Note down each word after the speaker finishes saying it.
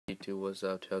2022 was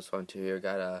 2022 here.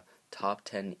 Got a top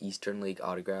 10 Eastern League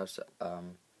autographs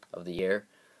of the year.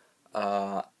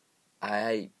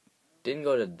 I didn't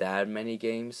go to that many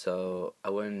games, so I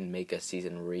wouldn't make a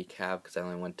season recap because I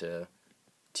only went to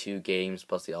 2 games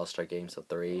plus the All-Star game, so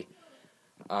 3.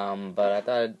 But I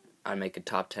thought I'd make a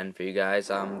top 10 for you guys.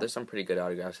 There's some pretty good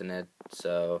autographs in it,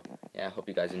 so yeah, I hope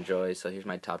you guys enjoy. So here's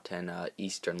my top 10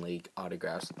 Eastern League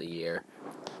autographs of the year.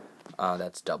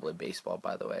 That's Double A Baseball,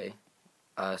 by the way.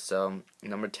 So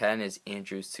number 10 is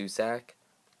Andrew Susac.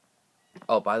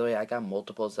 Oh, by the way, I got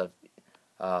multiples of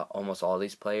almost all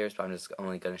these players, but I'm just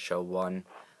only going to show one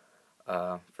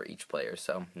for each player.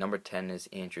 So number 10 is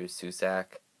Andrew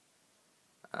Susac.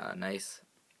 Nice.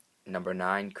 Number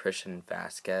 9, Christian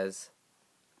Vasquez.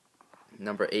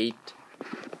 Number 8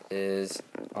 is,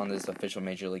 on this official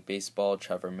Major League Baseball,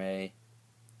 Trevor May.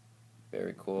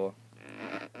 Very cool.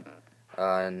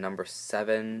 Number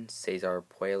 7, Cesar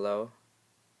Puello.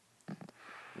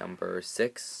 Number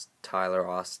 6, Tyler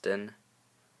Austin.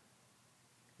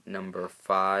 Number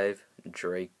 5,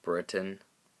 Drake Britton.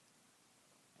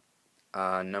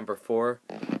 Number 4,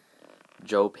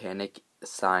 Joe Panik,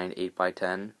 signed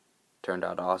 8x10. Turned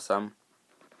out awesome.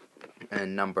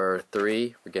 And number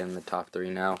 3, we're getting the top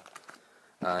 3 now.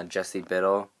 Jesse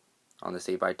Biddle on this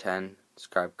 8x10.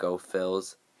 Subscribe, go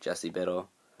Phils, Jesse Biddle.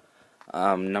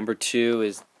 Number 2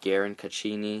 is Garen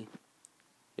Caccini.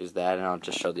 Is that, and I'll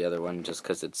just show the other one just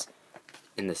because it's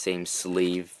in the same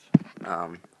sleeve.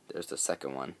 There's the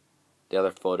second one. The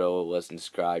other photo was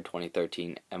inscribed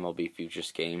 2013 MLB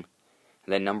Futures game.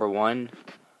 And then number 1,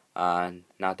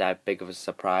 not that big of a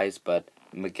surprise, but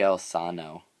Miguel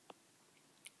Sano.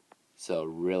 So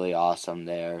really awesome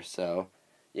there. So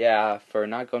yeah, for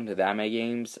not going to that many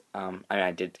games,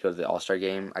 I did go to the All-Star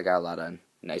game. I got a lot of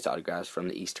nice autographs from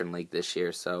the Eastern League this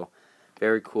year, so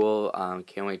very cool.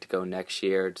 Can't wait to go next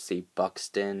year to see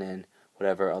Buxton and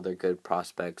whatever other good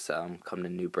prospects come to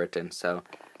New Britain. So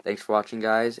thanks for watching,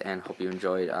 guys, and hope you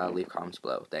enjoyed. Leave comments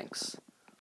below. Thanks.